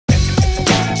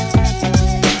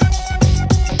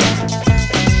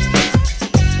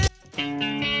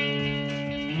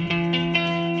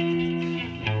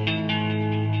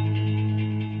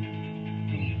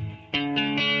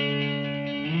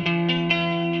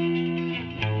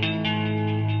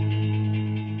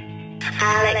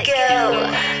I let go,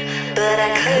 but I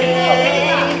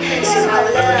cling to a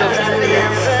love I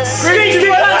never seen.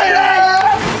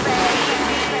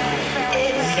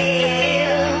 It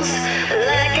feels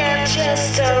like I've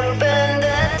just opened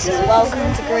the door. Welcome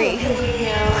to Greece.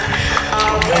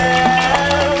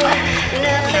 Although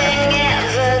nothing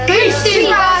ever Greece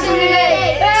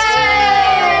 2008!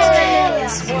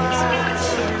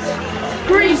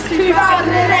 Greece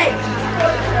 2008!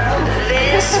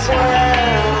 This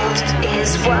world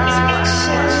is watching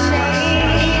me.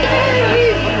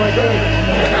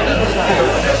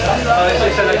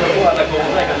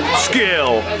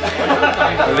 Skill!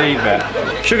 Believe it.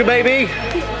 Sugar baby!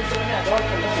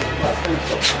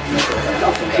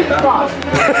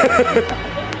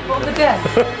 What again?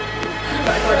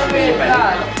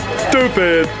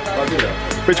 Stupid!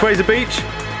 Which way's the beach?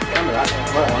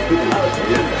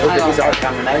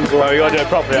 Oh, you gotta do it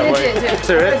properly, haven't we?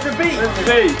 Do it. It's a beat.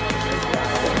 Beach!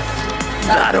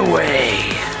 That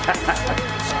away!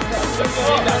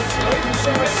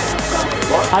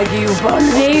 I give you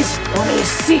bolognese, only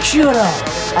 €6.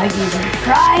 I give you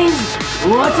fries,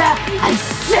 water, and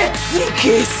sexy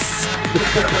kiss.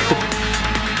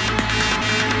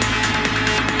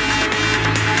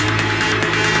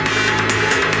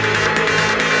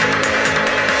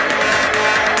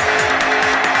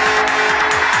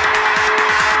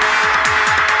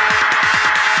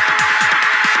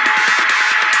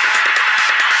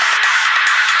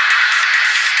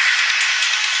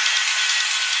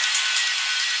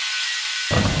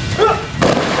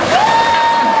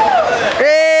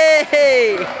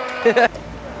 Hey!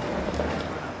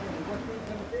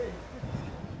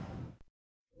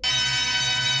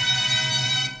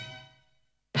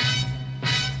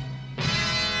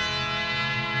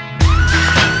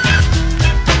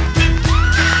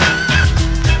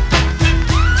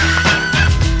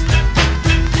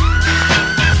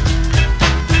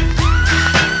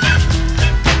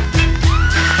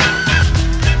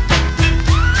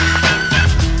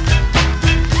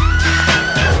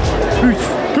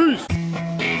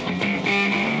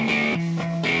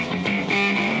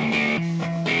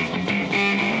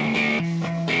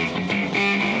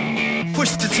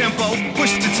 Push the tempo,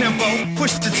 push the tempo,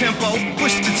 push the tempo,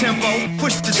 push the tempo,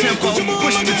 push the tempo,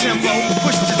 push the tempo,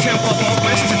 push the tempo,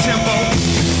 push the tempo.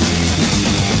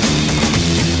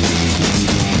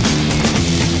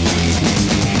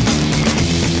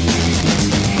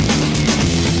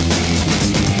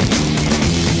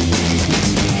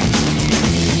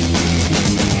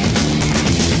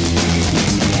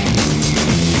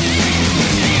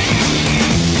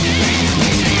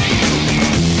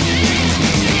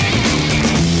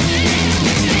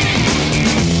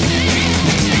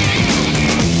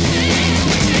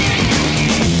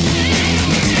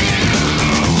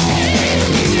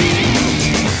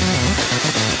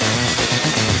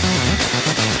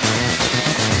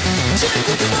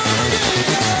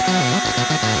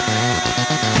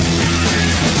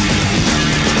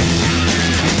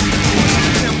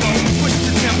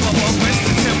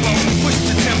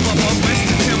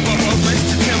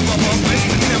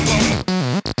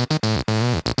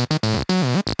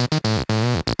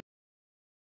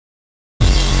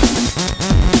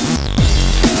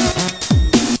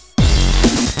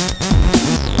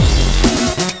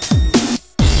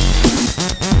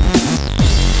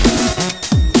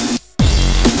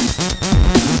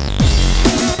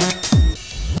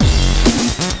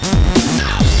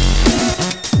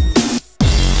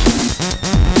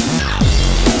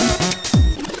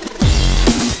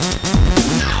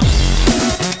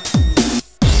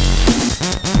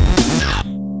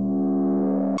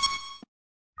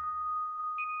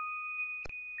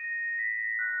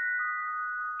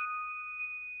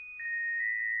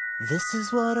 This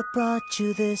is what I brought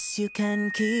you, this you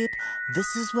can keep.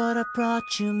 This is what I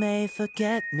brought you, may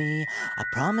forget me. I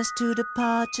promise to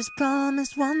depart, just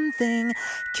promise one thing.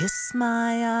 Kiss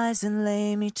my eyes and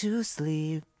lay me to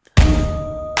sleep.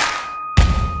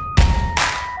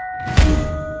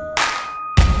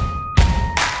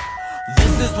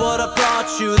 This is what I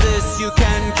brought you, this you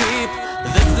can keep.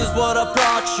 This is what I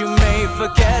brought you, may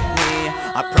forget me.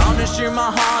 I promise you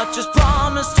my heart, just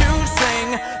promise to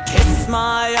sing. Kiss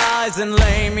my eyes and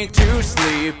lay me to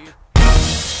sleep.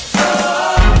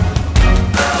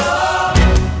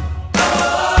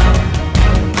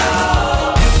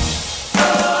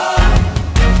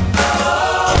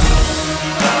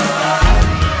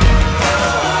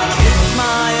 Kiss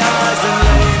my eyes and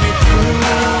lay me to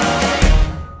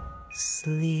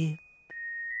sleep.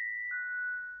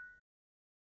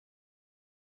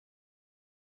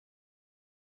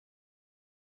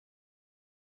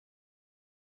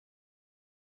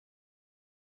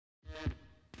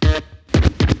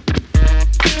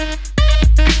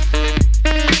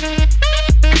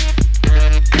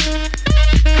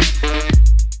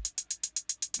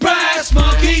 Brass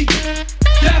monkey,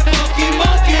 that funky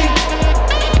monkey.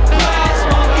 Brass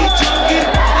monkey junkie,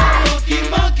 that funky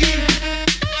monkey.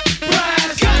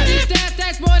 Brass monkey.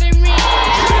 That's more than me.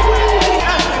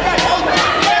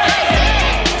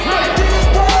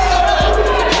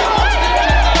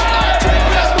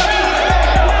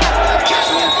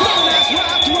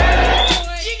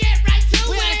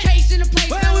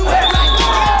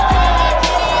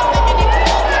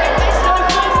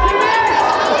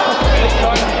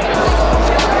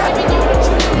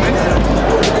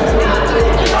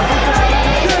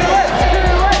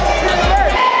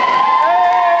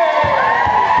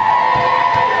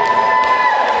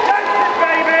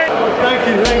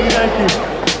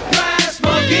 Brass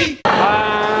monkey.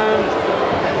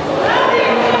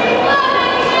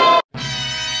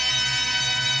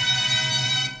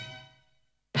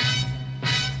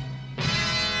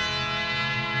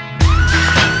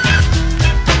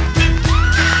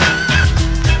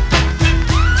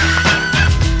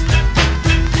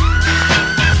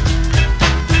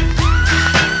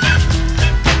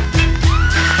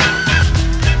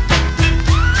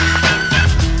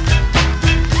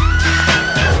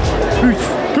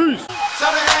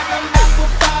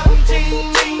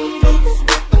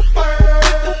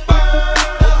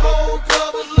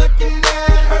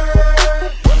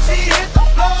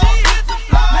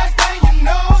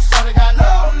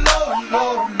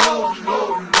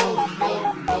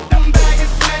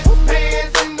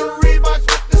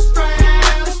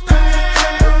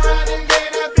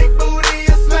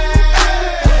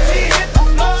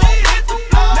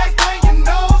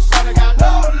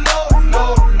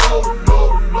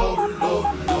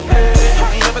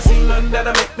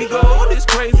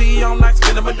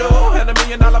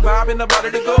 In the body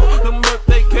to go. Them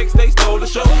birthday cakes, they stole the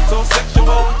show. So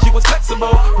sexual, she was flexible,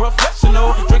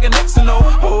 professional, drinking Xano.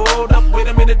 Hold up, wait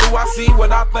a minute, do I see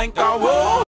what I think I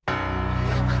will?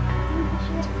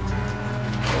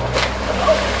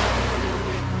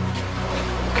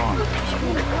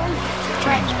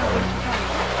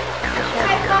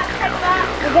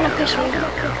 We're gonna push me.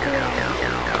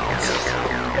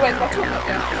 Wait, what's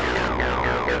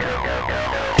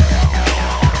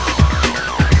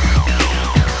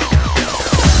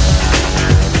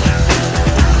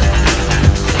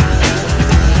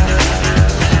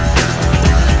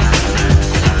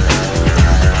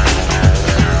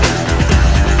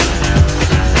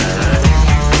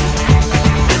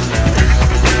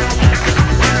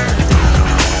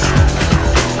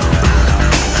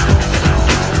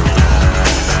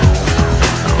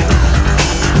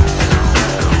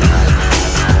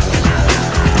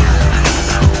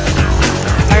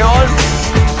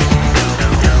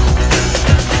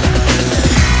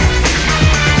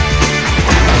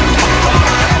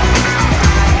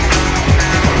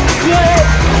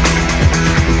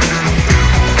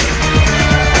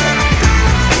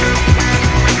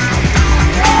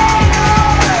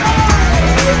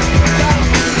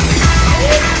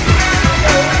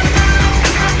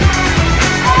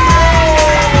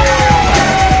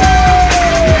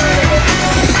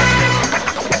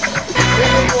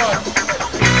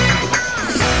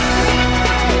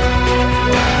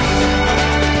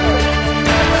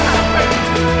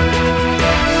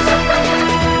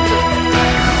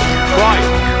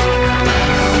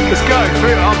Let's go.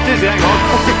 I'm dizzy, hang on.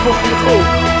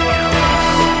 Oh.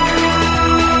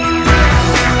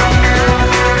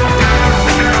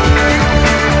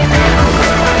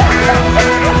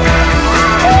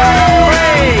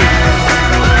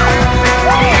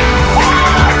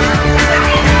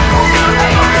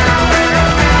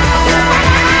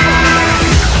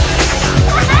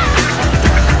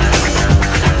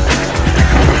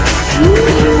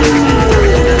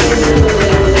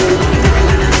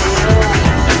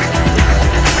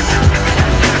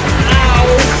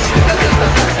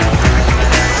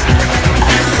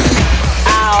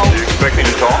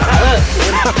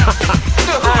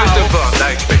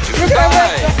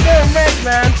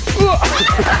 Man.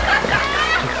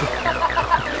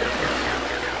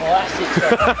 Oh,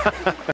 that's it.